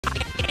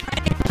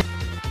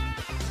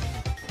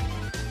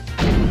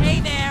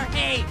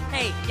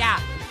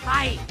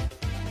Hi.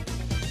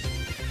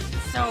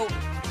 So.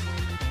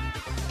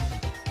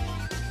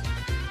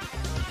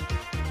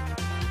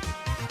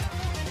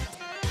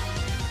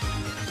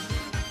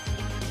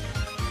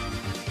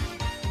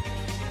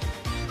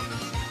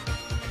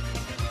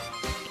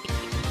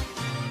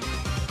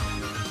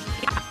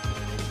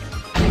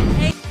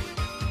 Hey.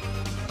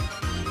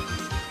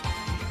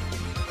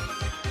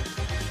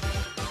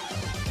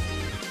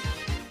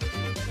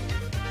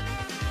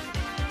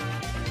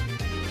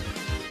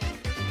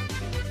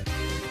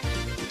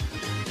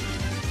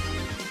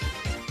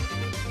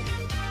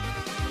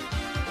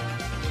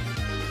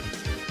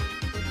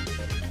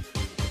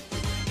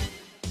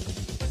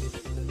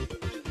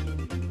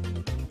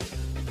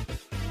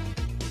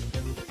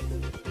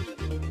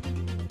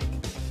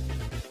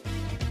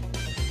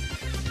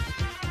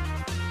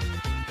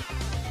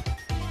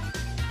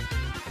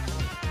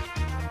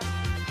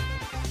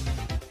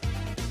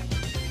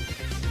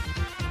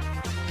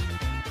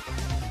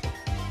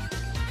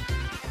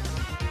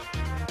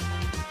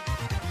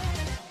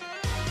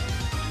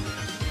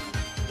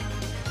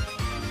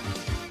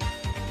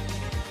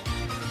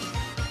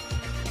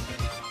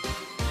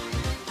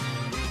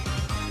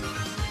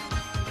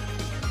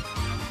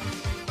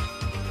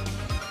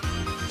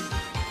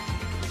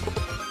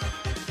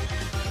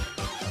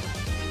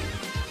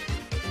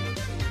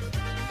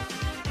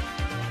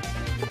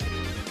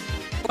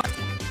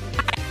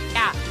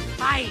 Yeah.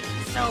 Hi.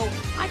 So.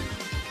 I.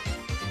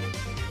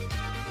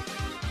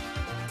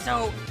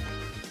 So.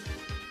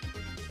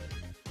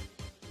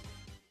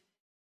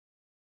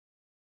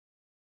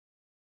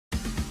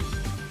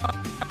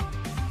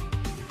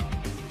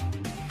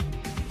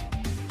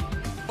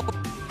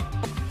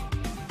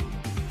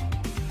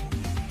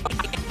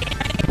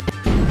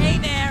 Hey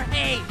there.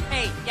 Hey.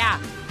 Hey. Yeah.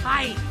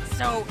 Hi.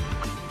 So.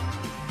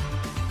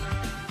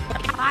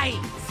 Hi.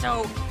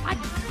 So. I.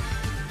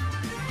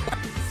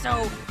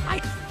 So.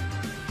 I.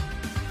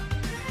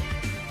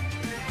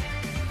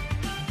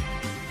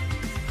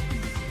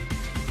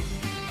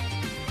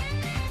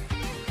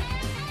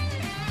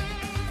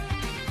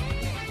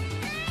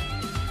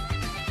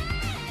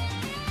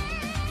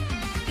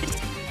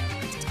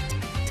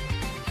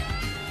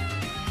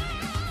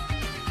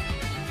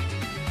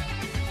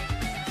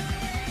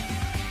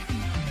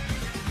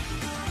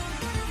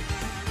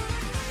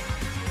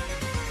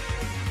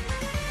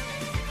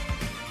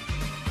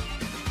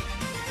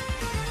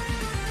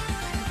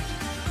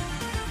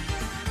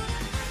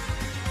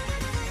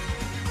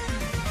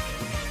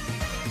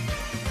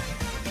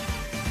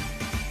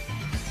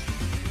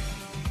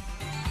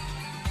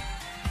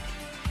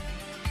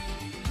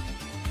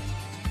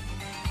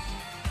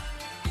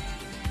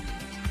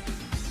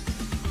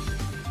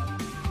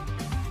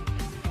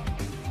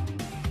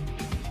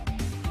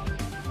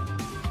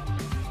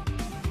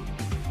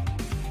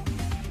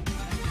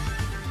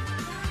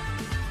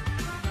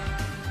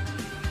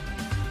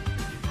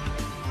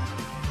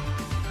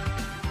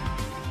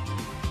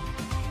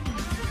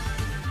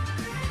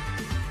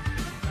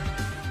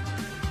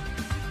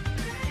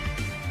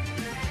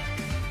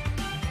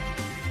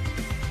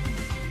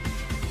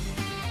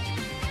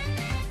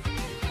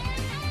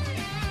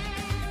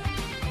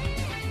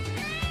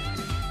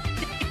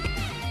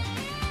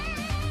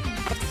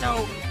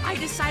 So I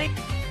decided.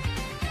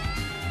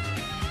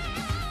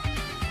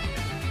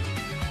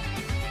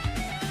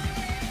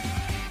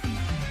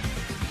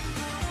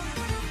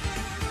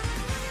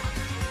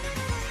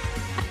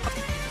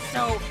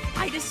 So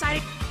I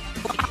decided.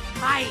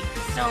 Hi.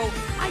 So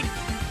I.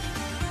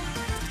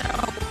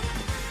 So.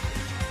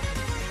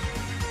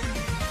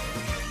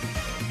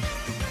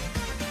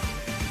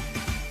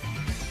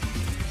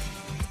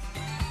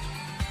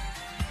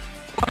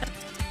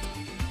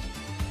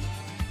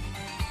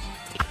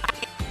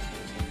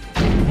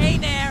 Hey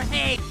there.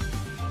 Hey.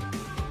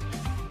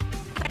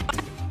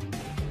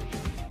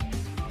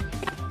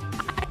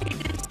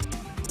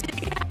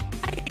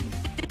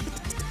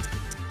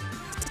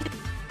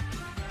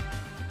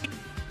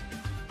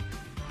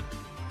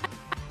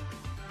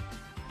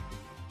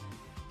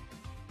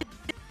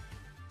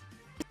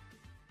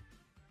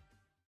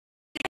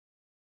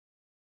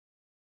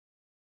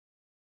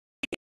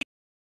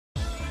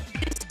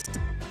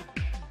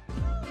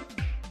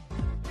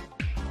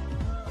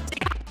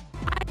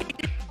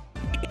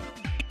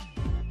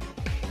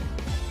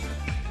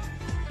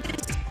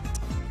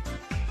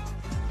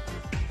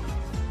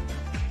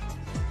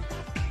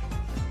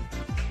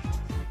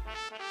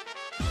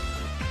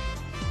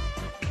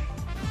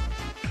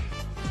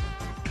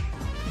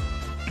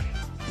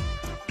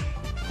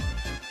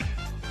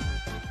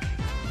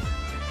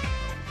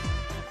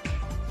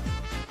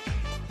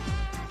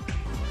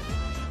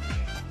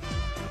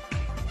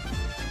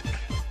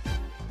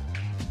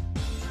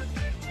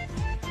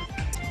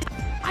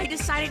 I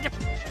decided to.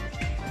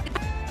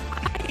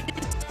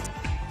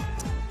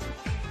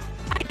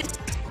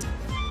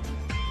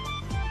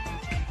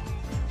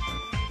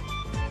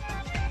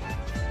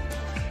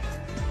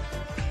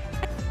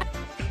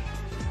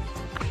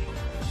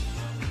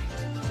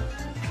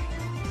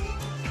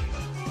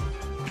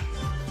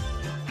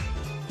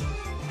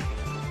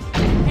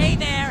 Hey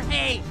there.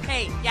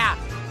 hey, yeah,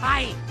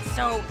 hi.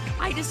 So,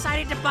 I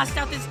decided to bust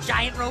out this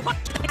giant robot.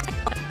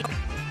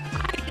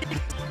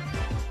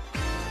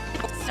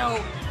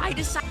 So, I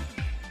decided.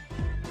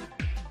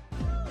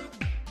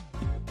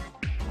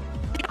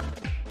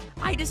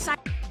 I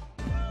decided.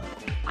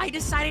 I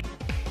decided.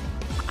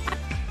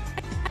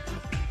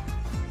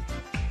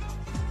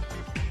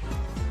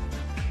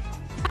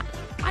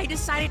 I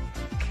decided.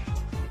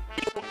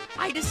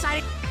 I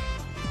decided.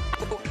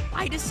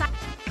 I decided.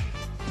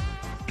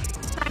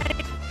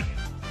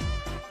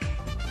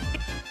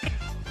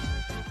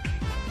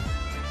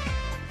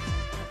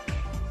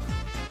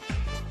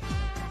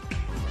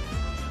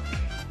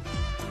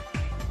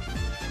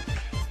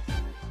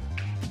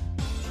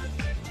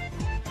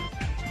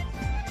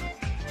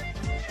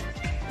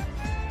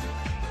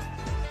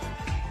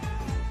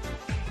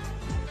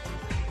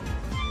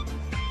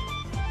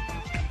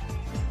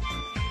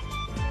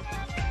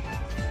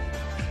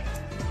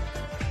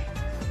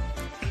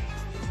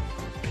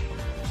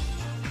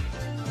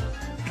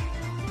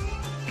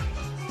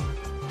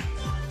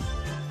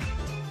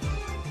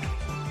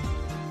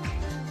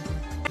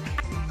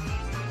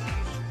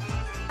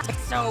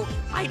 So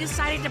I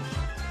decided to.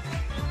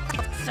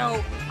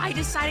 So I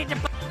decided to.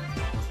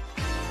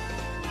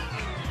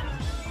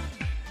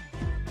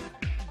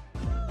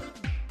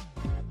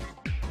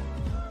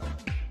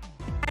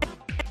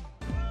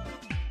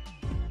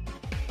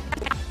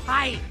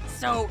 Hi.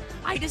 So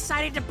I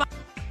decided to.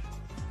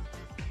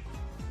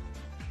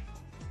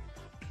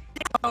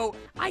 So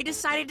I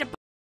decided to.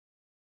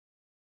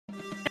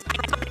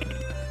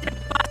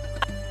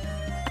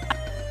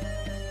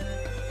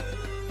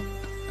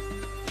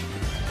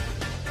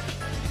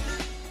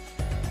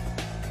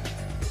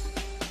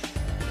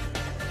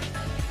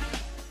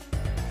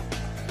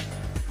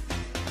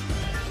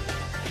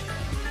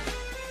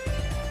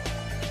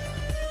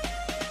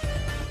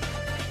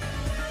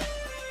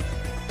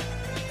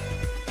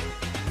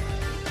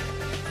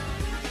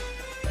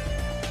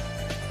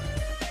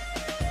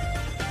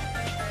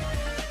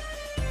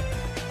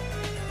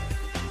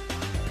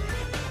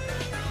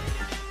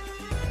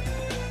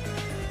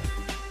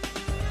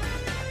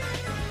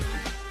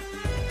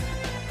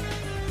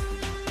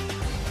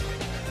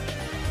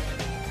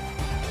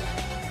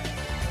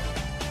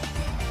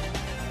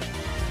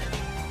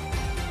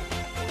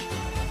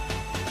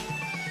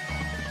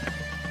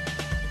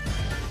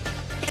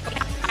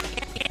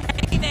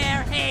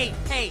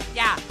 Hey,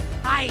 yeah,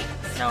 hi.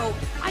 So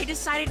I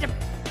decided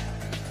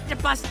to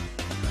bust.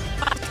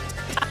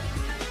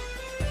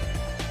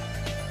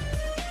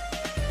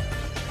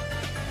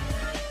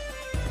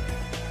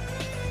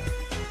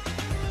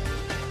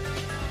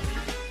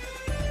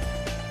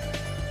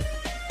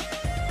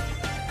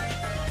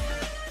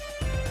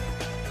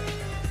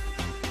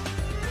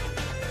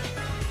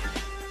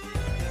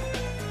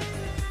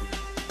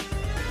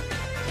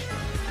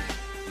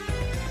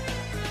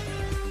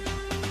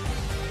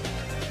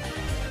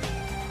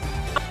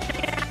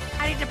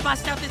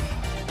 Bust out this.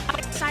 I'm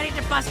excited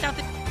to bust out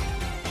this.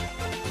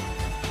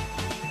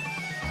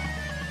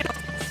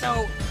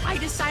 So I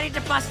decided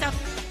to bust out.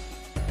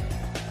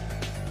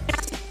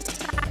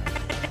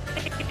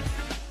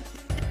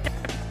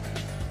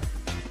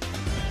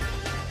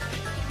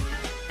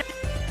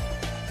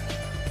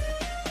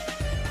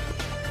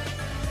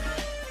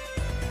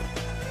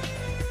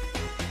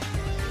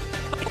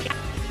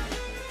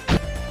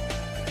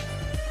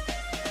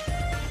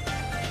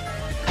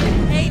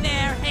 Hey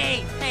there,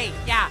 hey,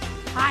 yeah.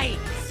 Hi,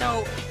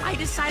 so I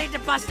decided to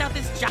bust out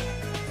this job.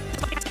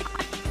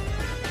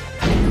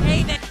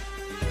 Hey there.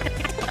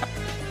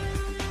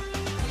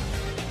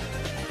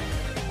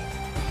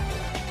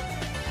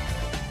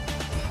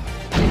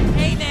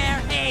 Hey there,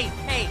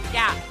 hey,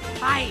 yeah.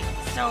 Hi,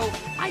 so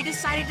I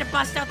decided to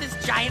bust out this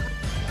giant.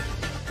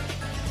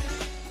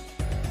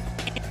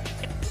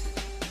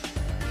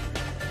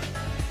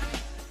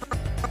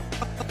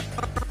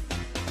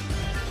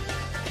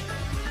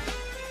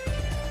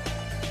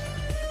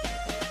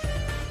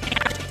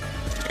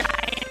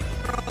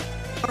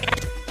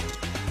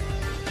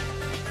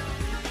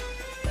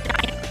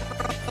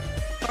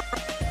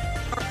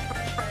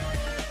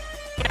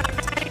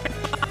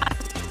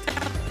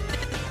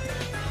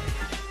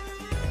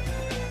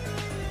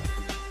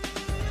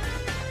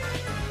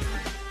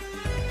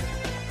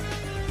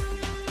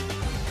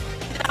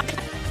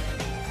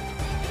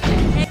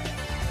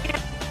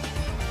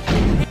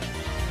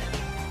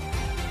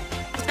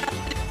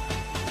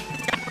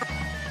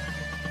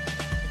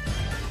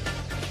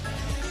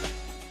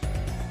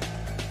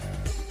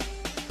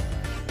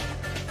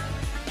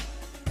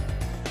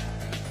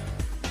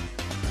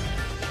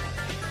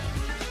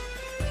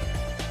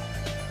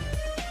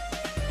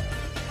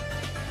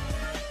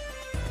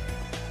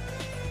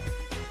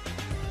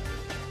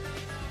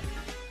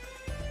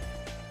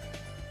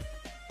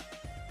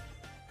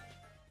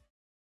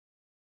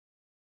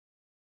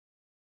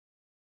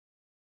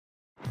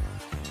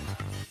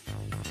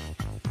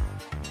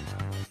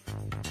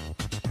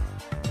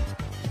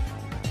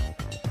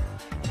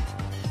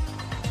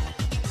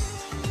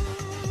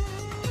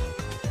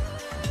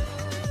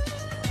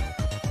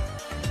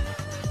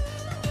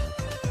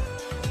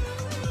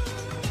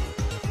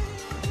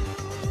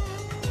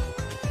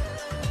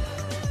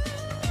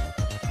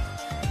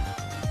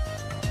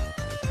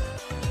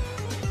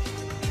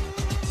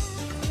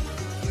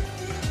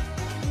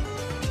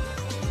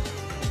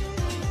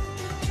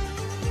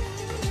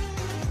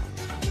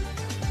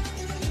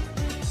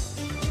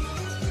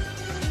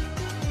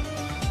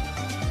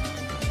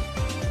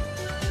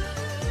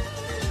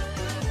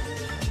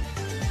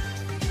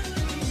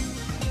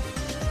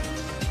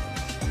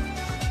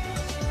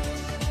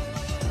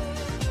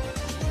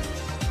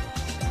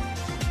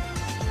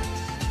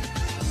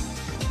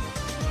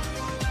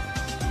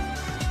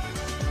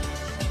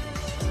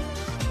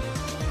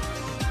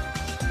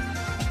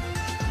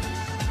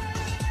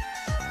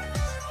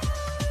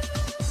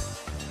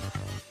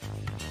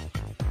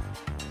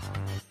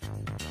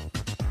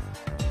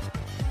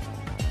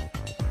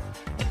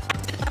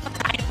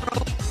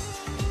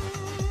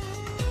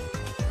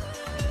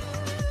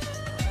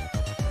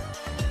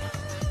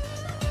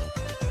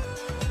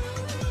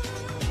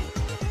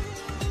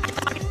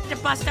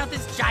 bust out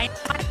this giant.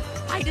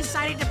 I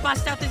decided to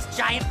bust out this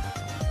giant.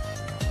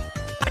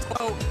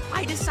 Oh,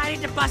 I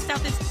decided to bust out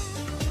this.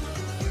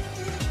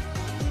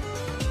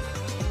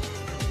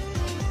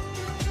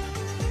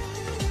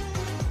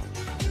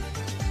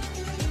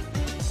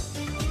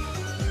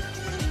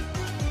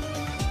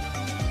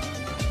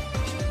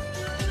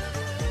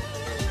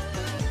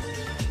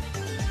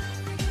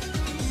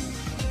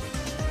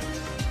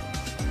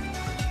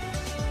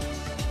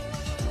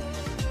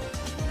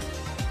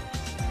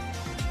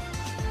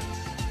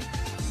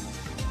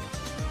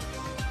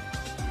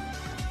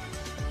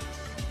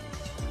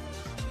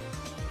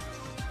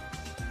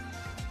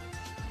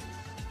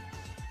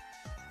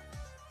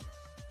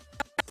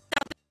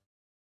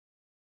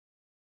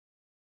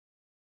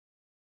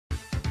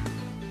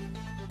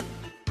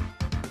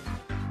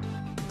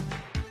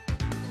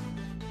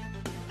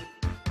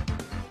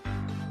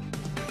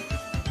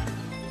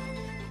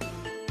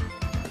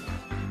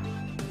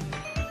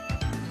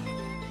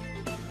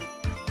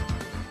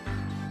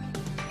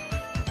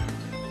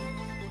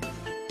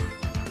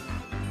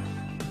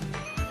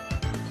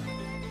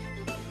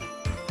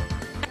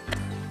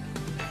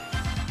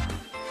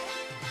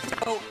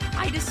 Oh,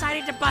 I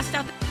decided to bust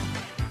out the.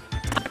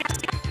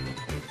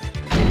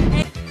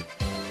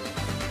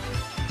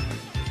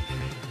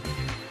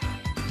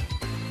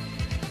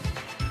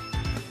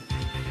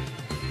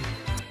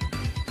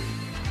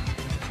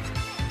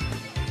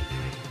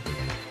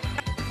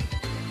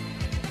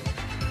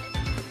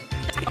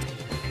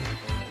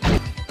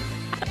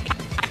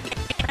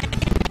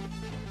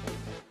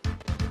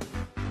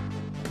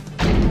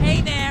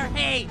 Hey there,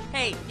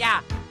 hey,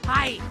 yeah,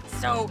 hi.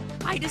 So,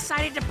 I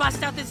decided to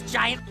bust out this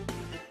giant.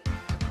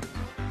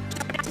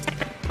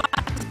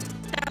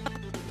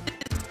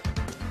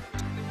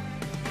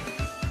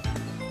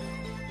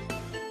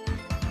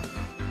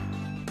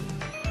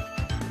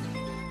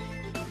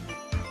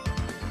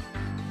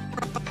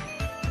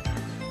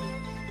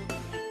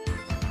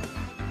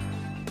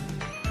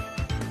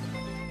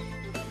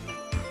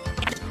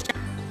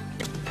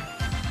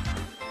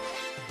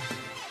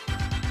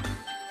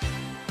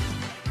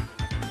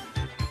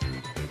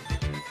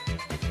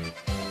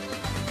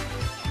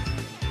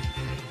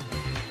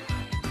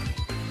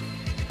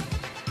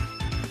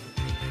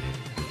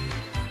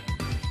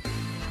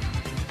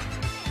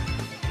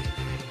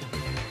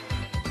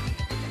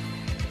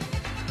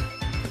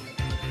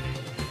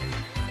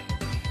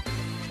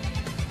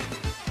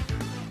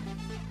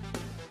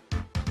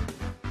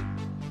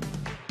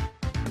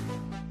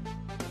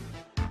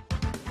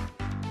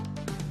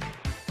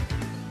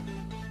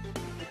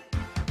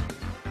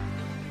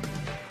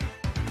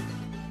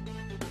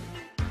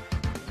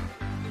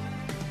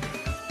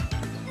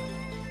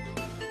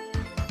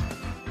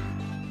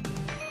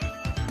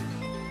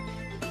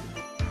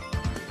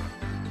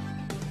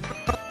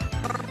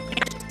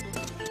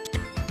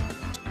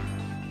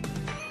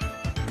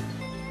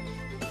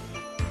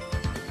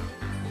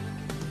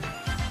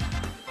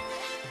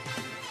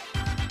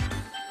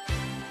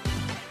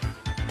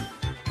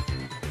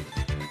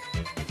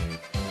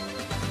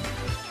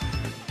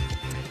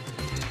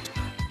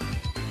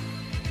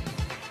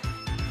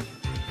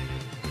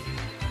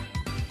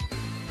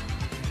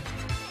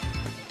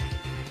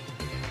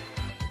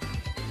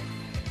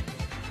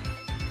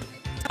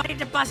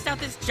 To bust out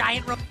this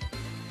giant rope.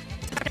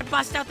 To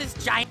bust out this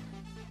giant.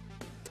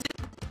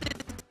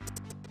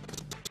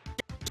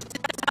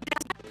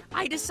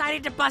 I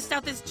decided to bust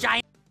out this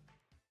giant.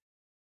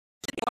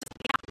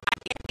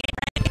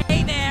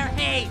 Hey there,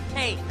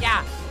 hey,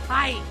 yeah,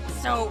 hi.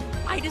 So,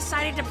 I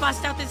decided to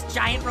bust out this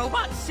giant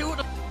robot suit.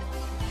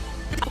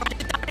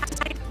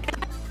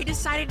 I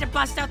decided to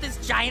bust out this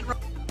giant.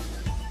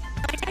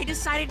 I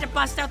decided to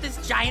bust out this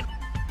giant.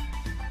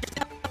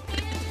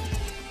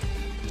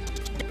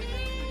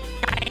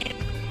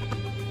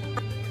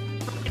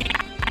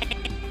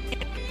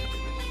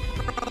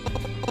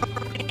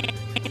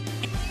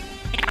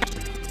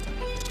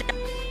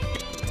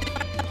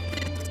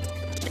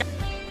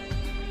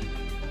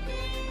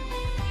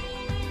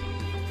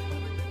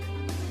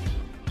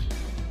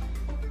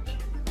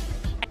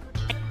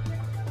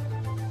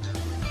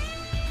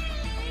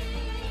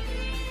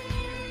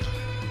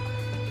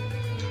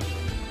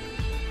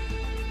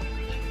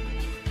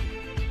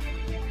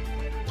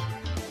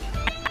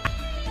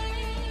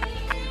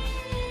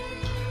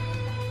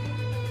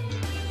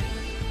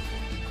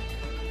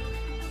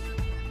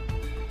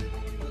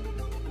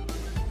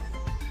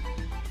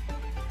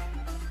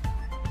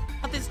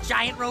 This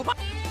giant robot.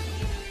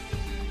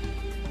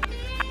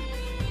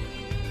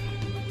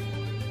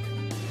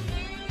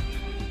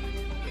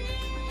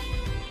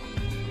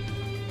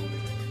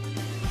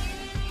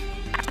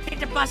 I decided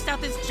to bust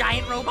out this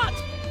giant robot.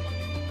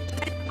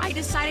 I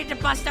decided to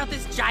bust out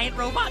this giant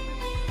robot.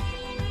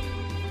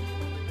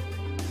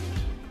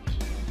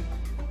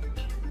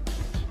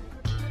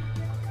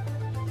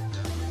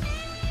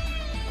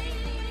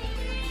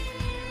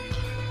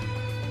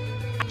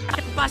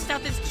 Bust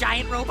out this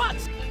giant robot.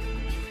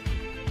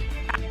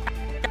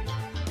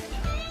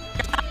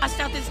 Bust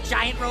out this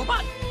giant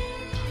robot.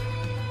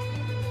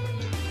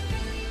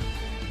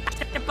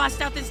 bust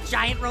out this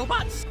giant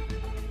robot.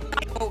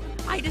 So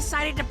I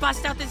decided to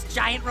bust out this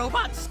giant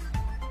robot.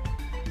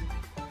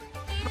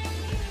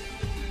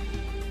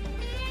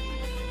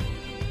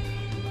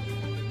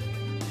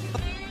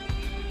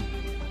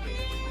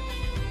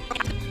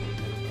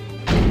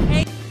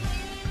 Hey,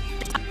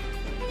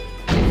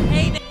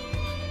 hey there.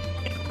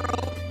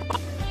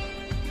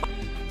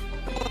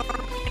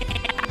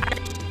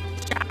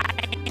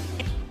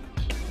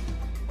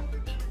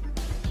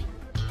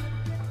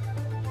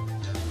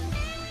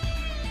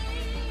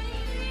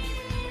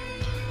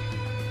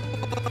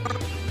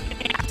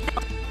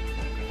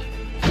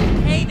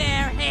 Hey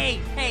there,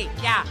 hey,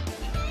 yeah.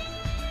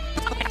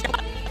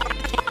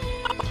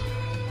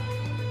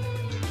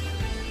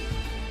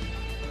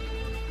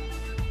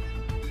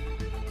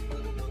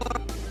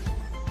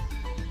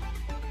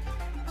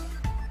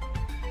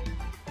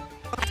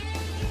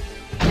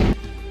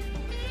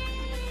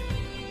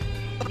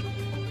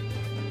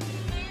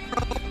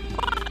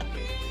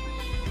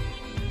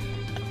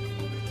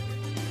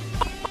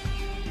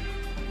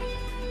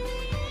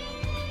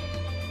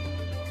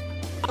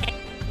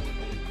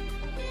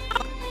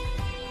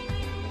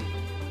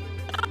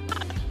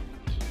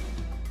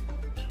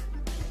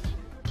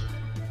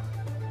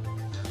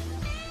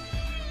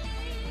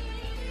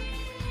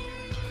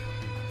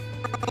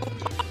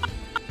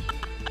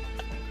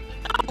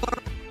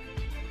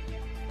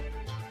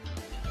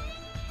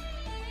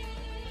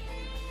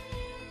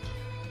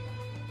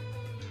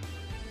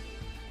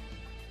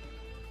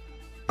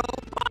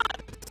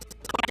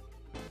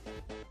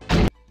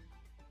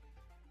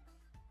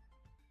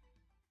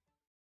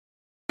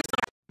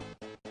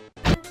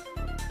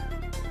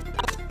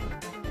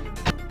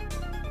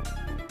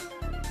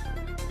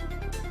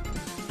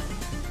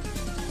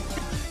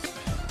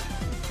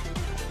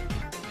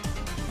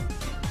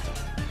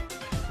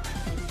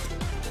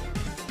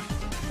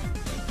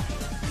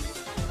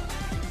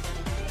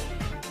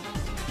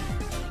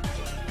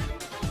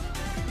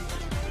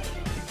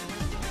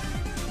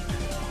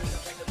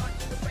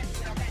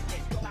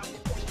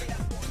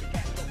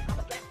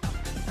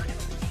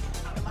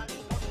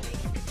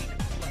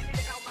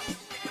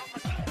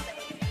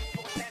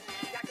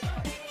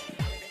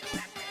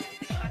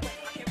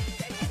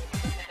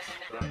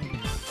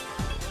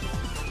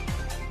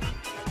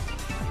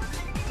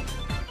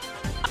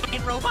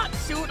 Robot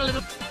suit a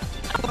little.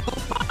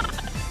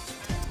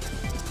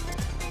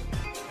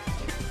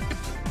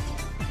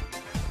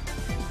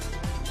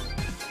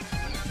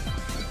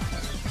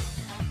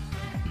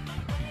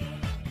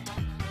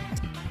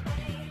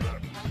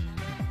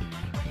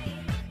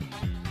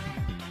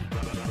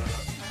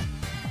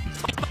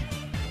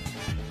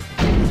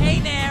 Hey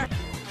there.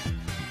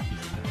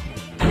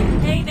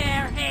 Hey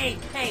there,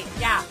 hey,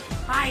 yeah.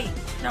 Hi.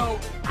 So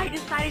I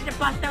decided to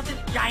bust out this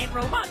giant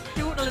robot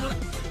suit a little.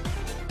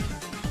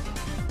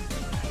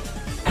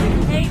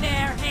 Hey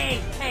there,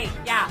 hey,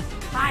 yeah,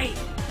 hi.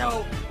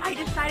 So, I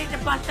decided to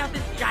bust out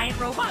this giant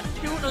robot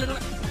suit a little.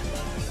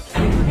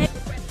 Hey.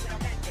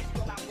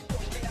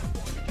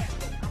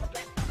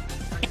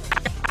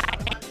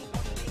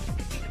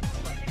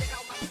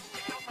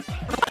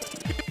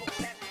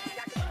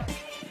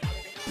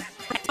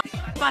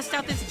 Bust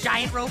out this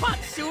giant robot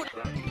suit.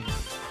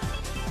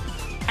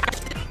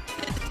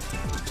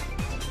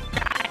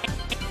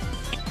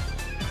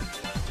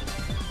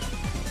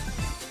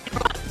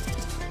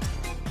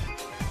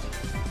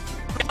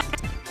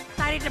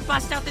 To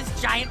bust out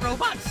this giant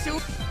robot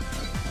suit.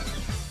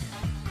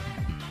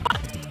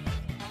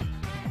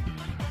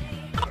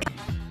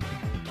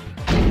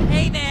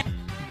 Hey there.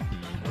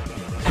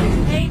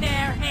 Hey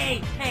there,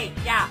 hey,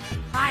 yeah,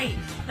 hi.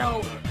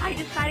 So, I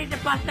decided to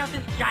bust out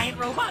this giant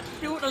robot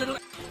suit a little.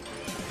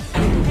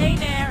 Hey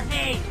there,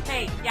 hey,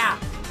 yeah,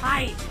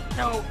 hi.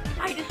 So,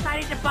 I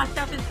decided to bust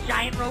out this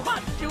giant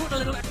robot suit a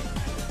little.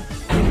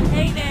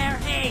 Hey there,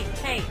 hey,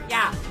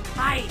 yeah,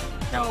 hi.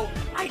 So,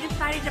 I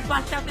decided to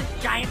bust out this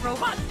giant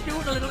robot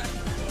suit a little.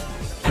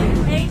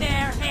 Hey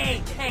there,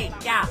 hey,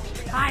 yeah,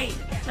 hi.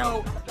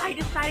 So, I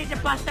decided to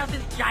bust out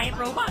this giant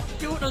robot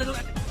suit a little.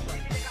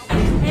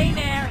 Hey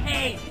there,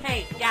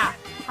 hey, yeah,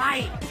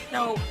 hi.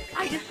 So,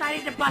 I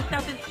decided to bust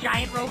out this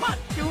giant robot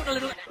suit a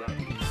little.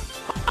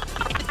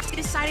 I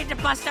decided to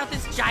bust out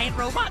this giant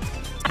robot.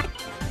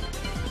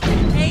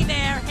 Hey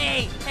there,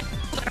 hey.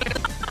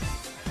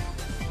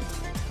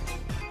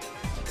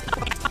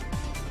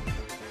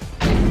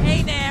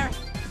 Hey there.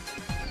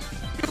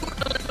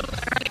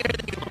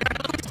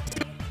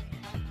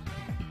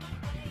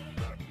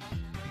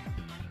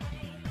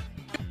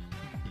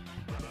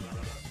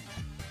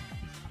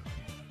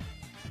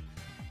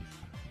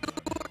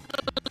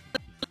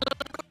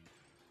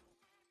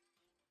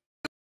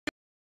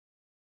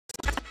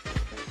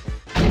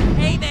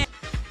 Hey there.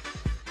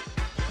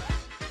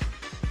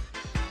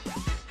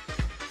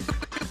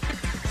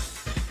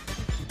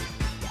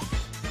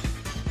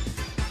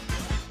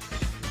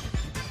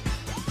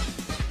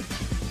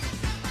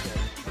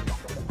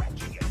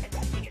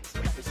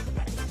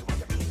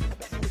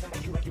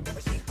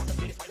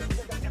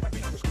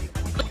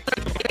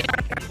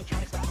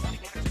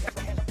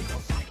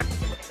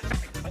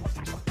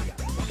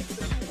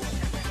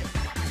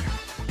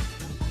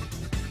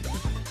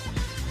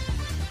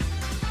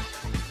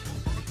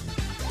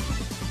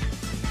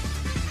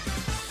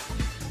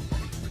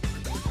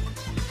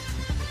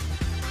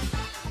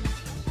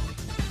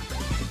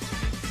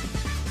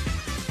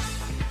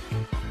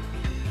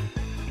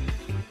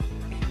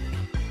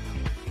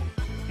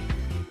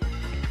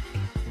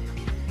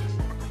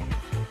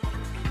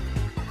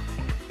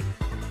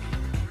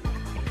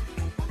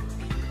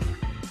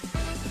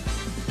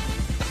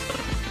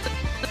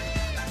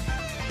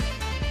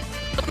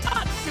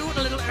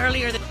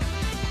 earlier than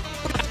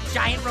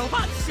giant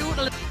robot suit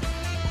a little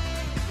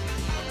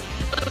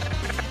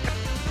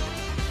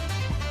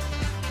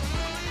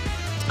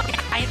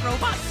giant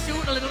robot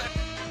suit a little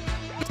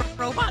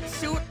robot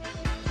suit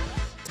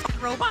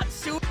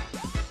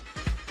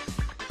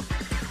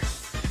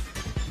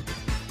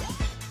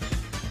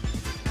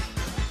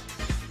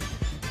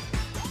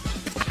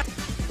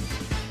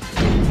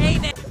hey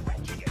there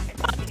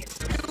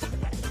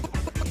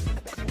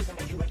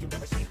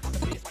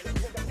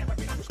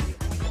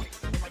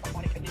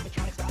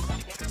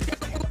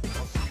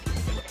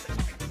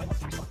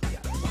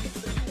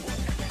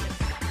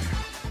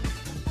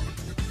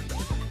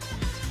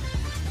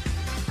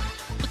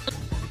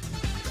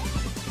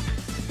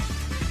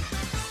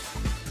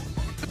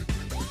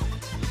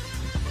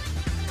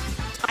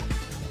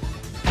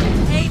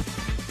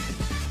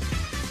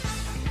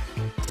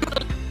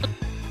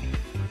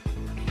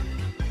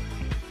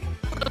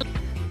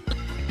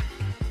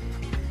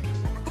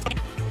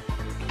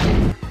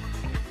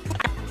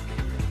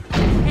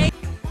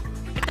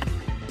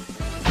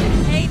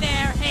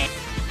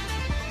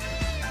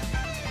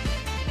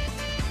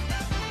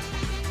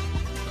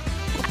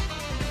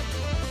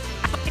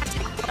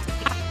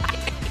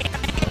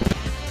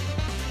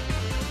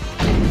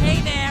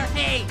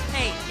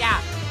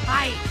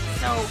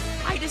So,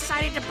 I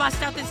decided to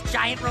bust out this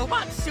giant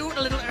robot suit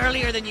a little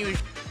earlier than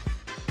usual.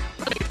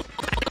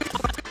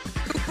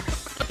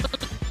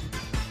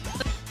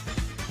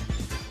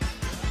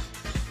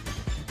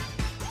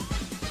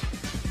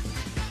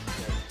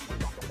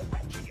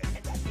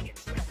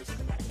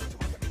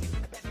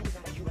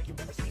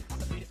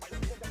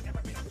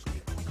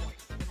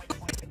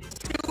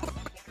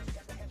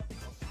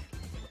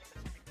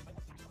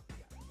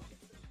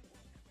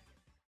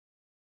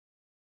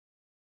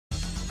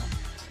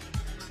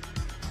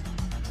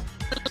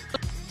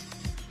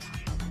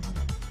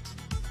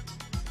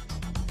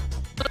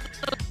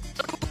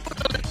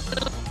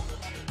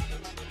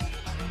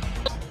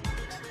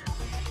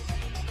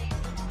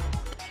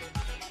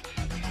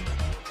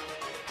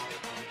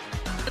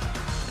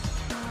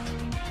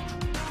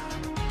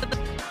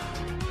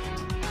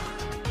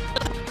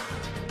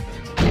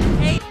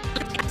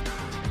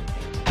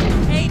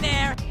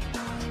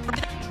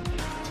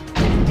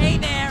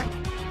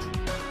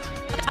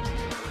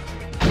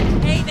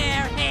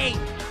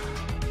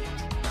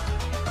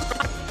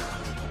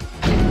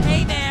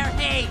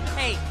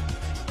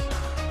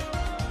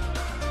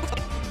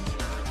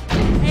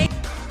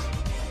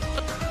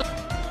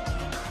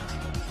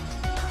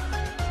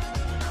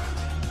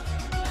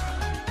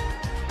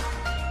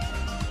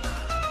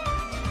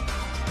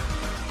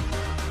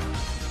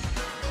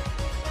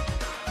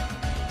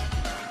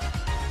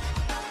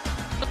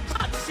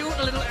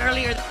 A little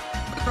earlier.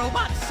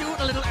 Robot suit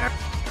a little earlier.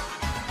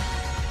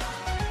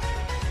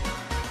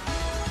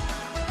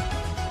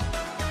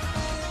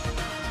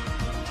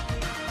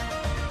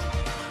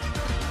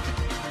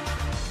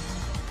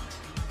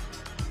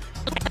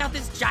 Out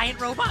this giant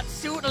robot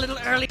suit a little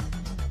early.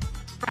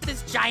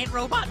 This giant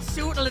robot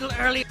suit a little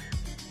early.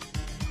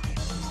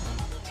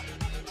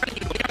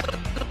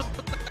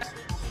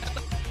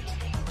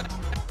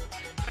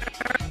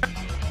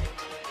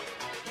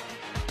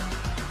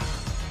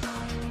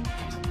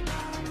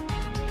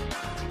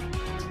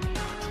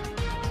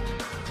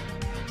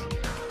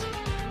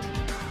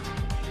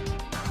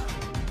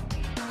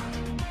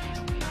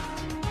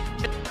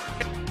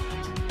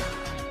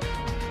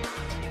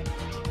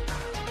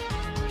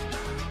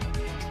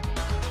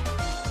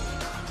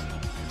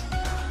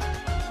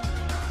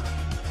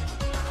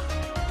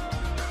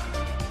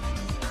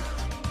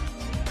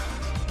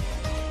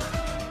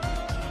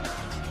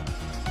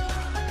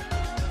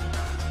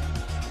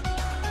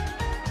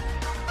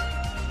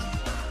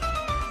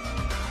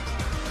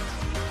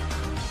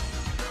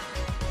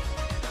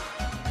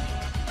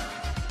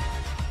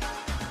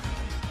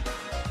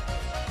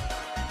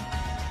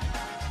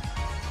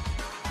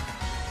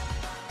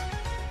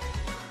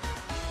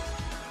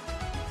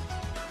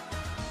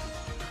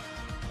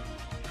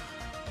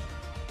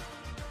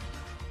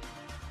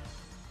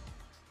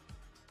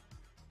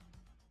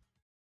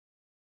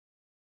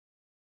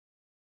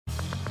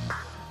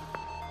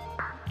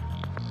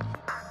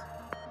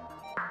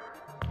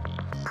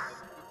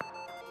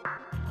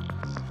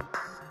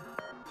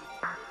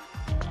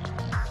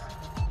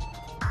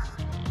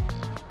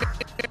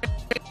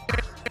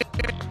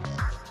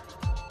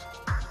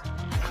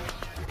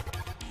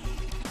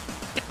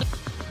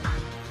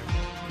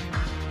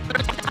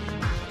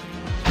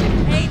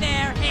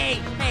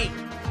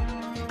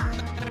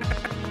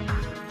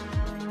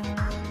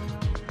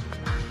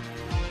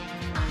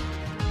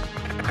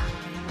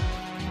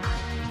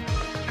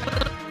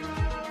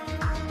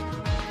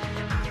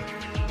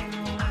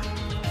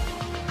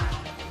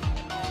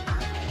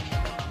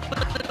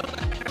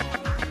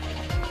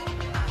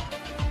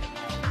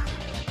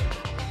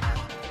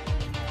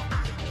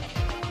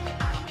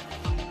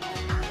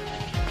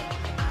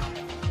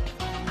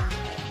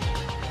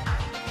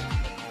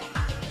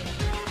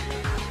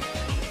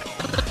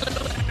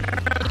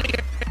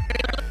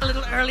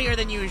 Earlier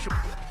than usual.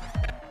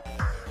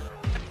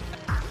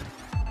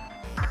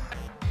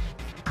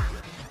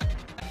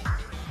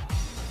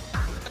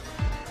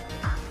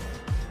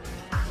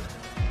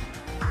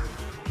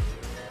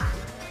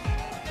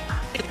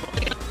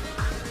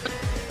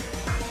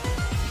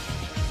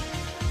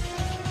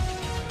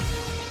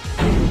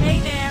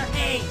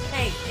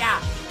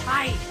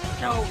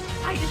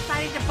 I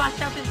decided to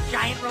bust out this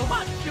giant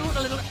robot suit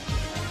a little...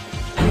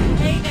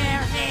 Hey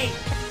there, hey!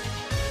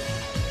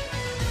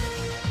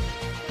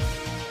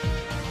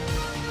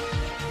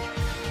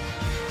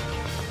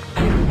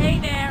 Hey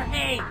there,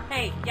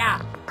 hey,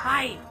 yeah,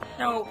 hi.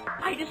 So,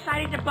 I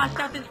decided to bust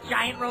out this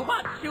giant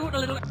robot suit a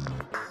little...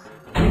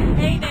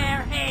 Hey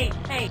there, hey!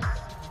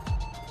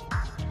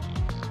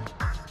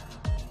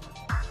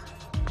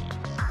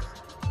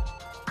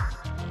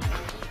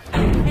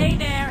 Hey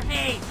there,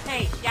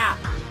 hey, yeah,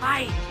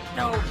 hi.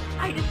 So,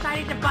 I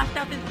decided to bust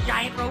out this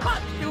giant robot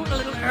suit a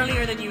little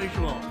earlier than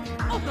usual.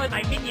 Also, as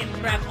my minions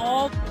grab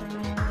all...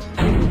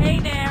 Hey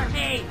there,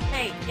 hey,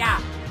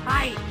 yeah,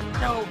 hi.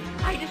 So,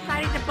 I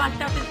decided to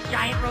bust out this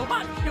giant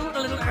robot suit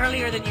a little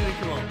earlier than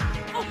usual.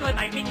 Also, as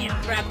my minions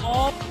grab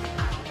all...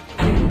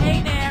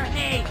 Hey there,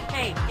 hey,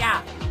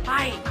 yeah,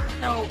 hi.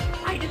 So,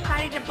 I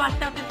decided to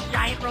bust out this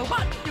giant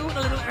robot suit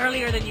a little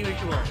earlier than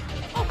usual.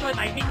 Also, as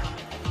my minions...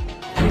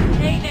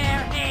 Hey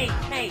there,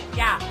 hey,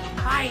 yeah,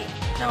 hi.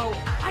 So,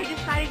 I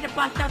decided to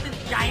bust out this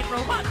giant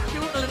robot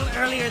suit a little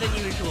earlier than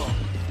usual.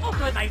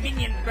 Also, as my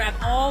minions grab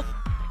all...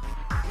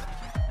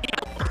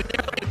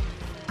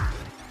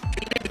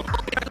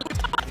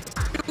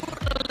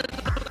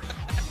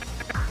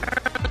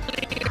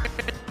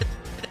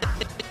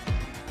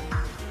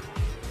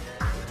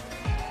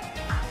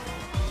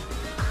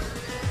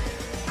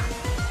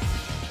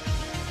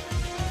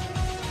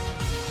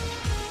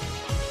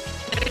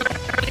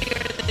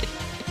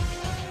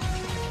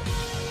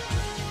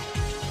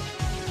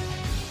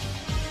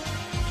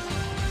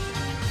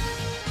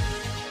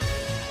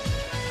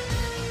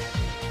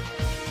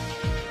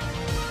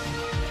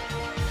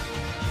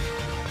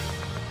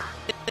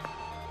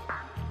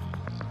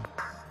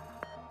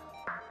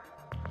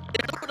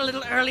 A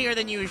little earlier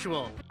than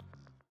usual.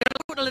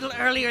 A little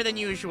earlier than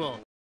usual.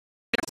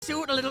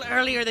 Suit a little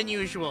earlier than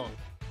usual.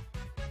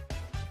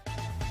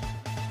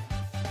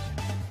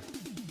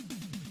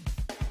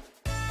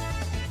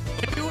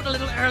 Suit a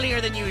little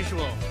earlier than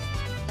usual.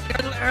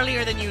 A little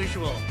earlier than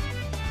usual.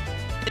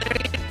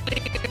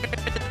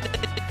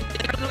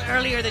 A little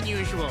earlier than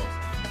usual.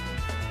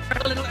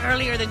 A little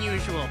earlier than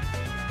usual.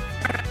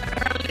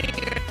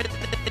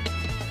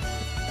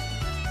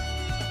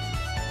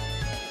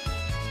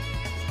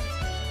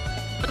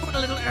 A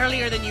little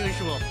earlier than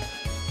usual.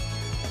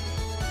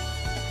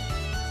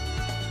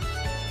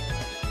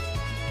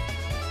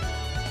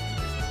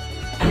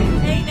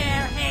 Hey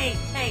there,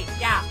 hey,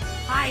 yeah,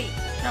 hi.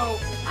 So,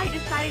 I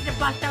decided to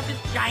bust out this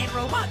giant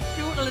robot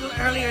suit a little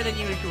earlier than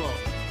usual.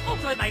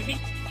 Also, as my